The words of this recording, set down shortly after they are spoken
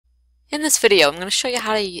In this video, I'm going to show you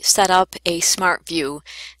how to set up a smart view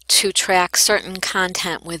to track certain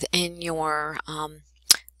content within your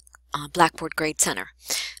Blackboard Grade Center.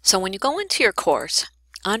 So when you go into your course,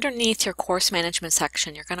 underneath your course management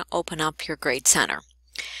section, you're going to open up your Grade Center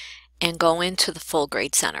and go into the full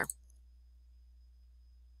Grade Center.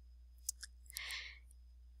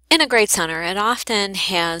 In a Grade Center, it often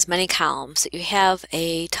has many columns that you have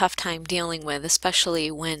a tough time dealing with,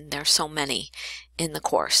 especially when there's so many in the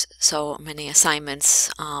course, so many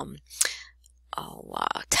assignments,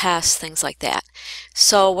 tests, things like that.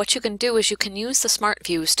 So what you can do is you can use the Smart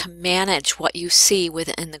Views to manage what you see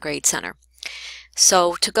within the Grade Center.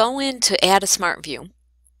 So to go in to add a Smart View,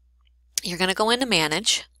 you're going to go into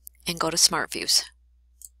Manage and go to Smart Views.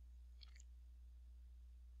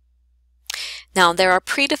 Now there are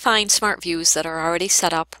predefined smart views that are already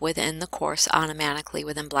set up within the course automatically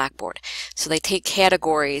within Blackboard. So they take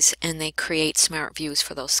categories and they create smart views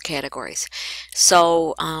for those categories.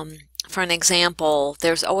 So for an example,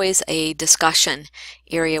 there's always a discussion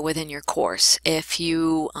area within your course. If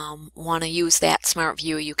you want to use that smart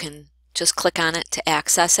view, you can just click on it to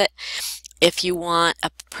access it. If you want a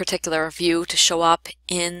particular view to show up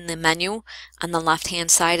in the menu on the left-hand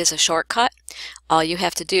side as a shortcut, all you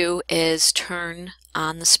have to do is turn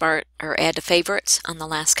on the Smart or Add to Favorites on the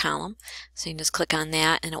last column. So you can just click on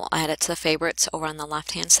that and it will add it to the favorites over on the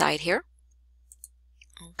left-hand side here.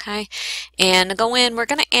 Okay, and to go in, we're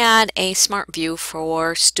going to add a Smart View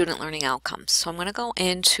for Student Learning Outcomes. So I'm going to go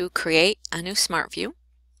into Create a new Smart View,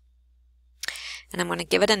 and I'm going to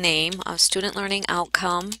give it a name of Student Learning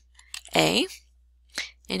Outcome A,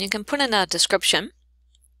 and you can put in a description.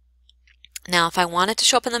 Now if I want it to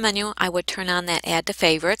show up in the menu, I would turn on that Add to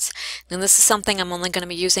Favorites. Now this is something I'm only going to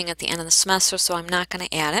be using at the end of the semester, so I'm not going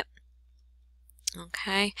to add it.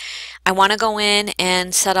 Okay, I want to go in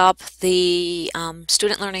and set up the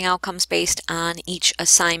student learning outcomes based on each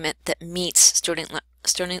assignment that meets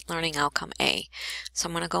student learning outcome A. So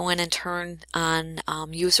I'm going to go in and turn on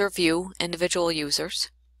User View, Individual Users.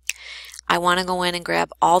 I want to go in and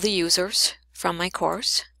grab all the users from my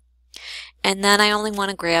course, and then I only want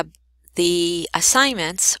to grab the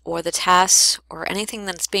assignments or the tests or anything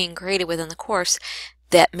that's being created within the course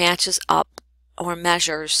that matches up or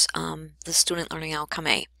measures the student learning outcome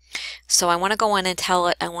A. So I want to go in and tell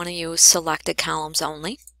it I want to use selected columns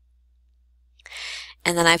only.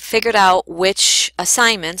 And then I've figured out which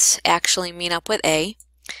assignments actually meet up with A.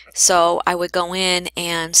 So I would go in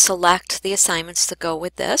and select the assignments to go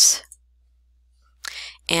with this.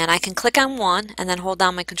 And I can click on one and then hold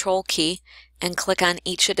down my Control key and click on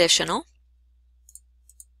each additional.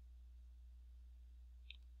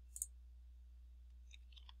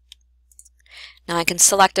 Now I can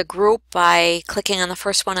select a group by clicking on the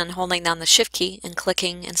first one and holding down the Shift key and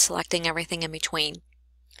clicking and selecting everything in between.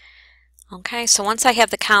 Okay, so once I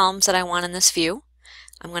have the columns that I want in this view,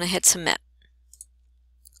 I'm going to hit Submit.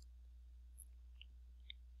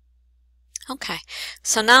 Okay,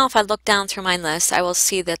 so now if I look down through my list, I will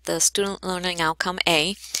see that the Student Learning Outcome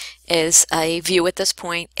A is a view at this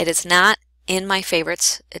point. It is not in my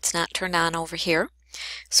favorites. It's not turned on over here.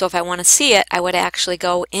 So if I want to see it, I would actually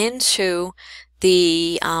go into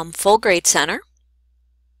the full Grade Center,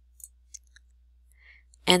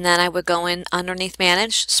 and then I would go in underneath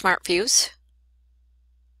Manage, Smart Views,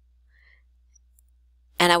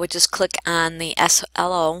 and I would just click on the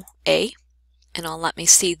SLO A, and it'll let me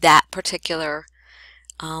see that particular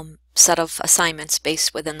set of assignments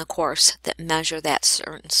based within the course that measure that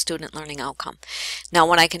certain student learning outcome. Now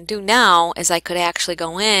what I can do now is I could actually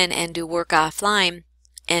go in and do work offline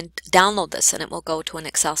and download this, and it will go to an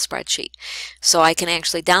Excel spreadsheet. So I can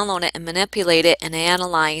actually download it and manipulate it and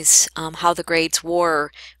analyze how the grades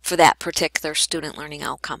were for that particular student learning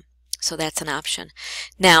outcome. So that's an option.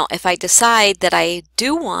 Now if I decide that I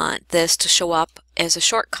do want this to show up as a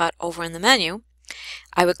shortcut over in the menu,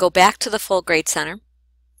 I would go back to the full Grade Center,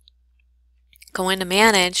 go into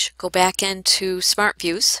Manage, go back into Smart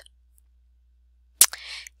Views,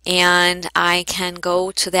 and I can go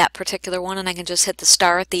to that particular one and I can just hit the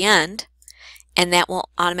star at the end, and that will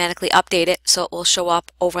automatically update it so it will show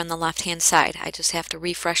up over on the left hand side. I just have to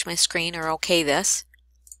refresh my screen or OK this.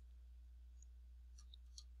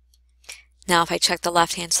 Now if I check the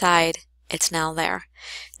left hand side, it's now there.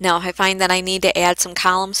 Now if I find that I need to add some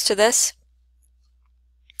columns to this,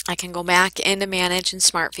 I can go back into Manage and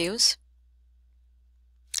Smart Views,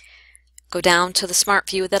 go down to the Smart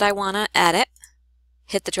View that I want to edit,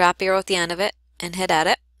 hit the drop arrow at the end of it and hit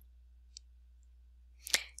Edit,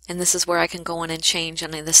 and this is where I can go in and change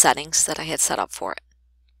any of the settings that I had set up for it.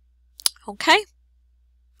 Okay,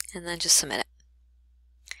 and then just submit it.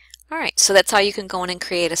 All right, so that's how you can go in and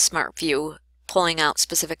create a smart view, pulling out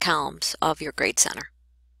specific columns of your grade center.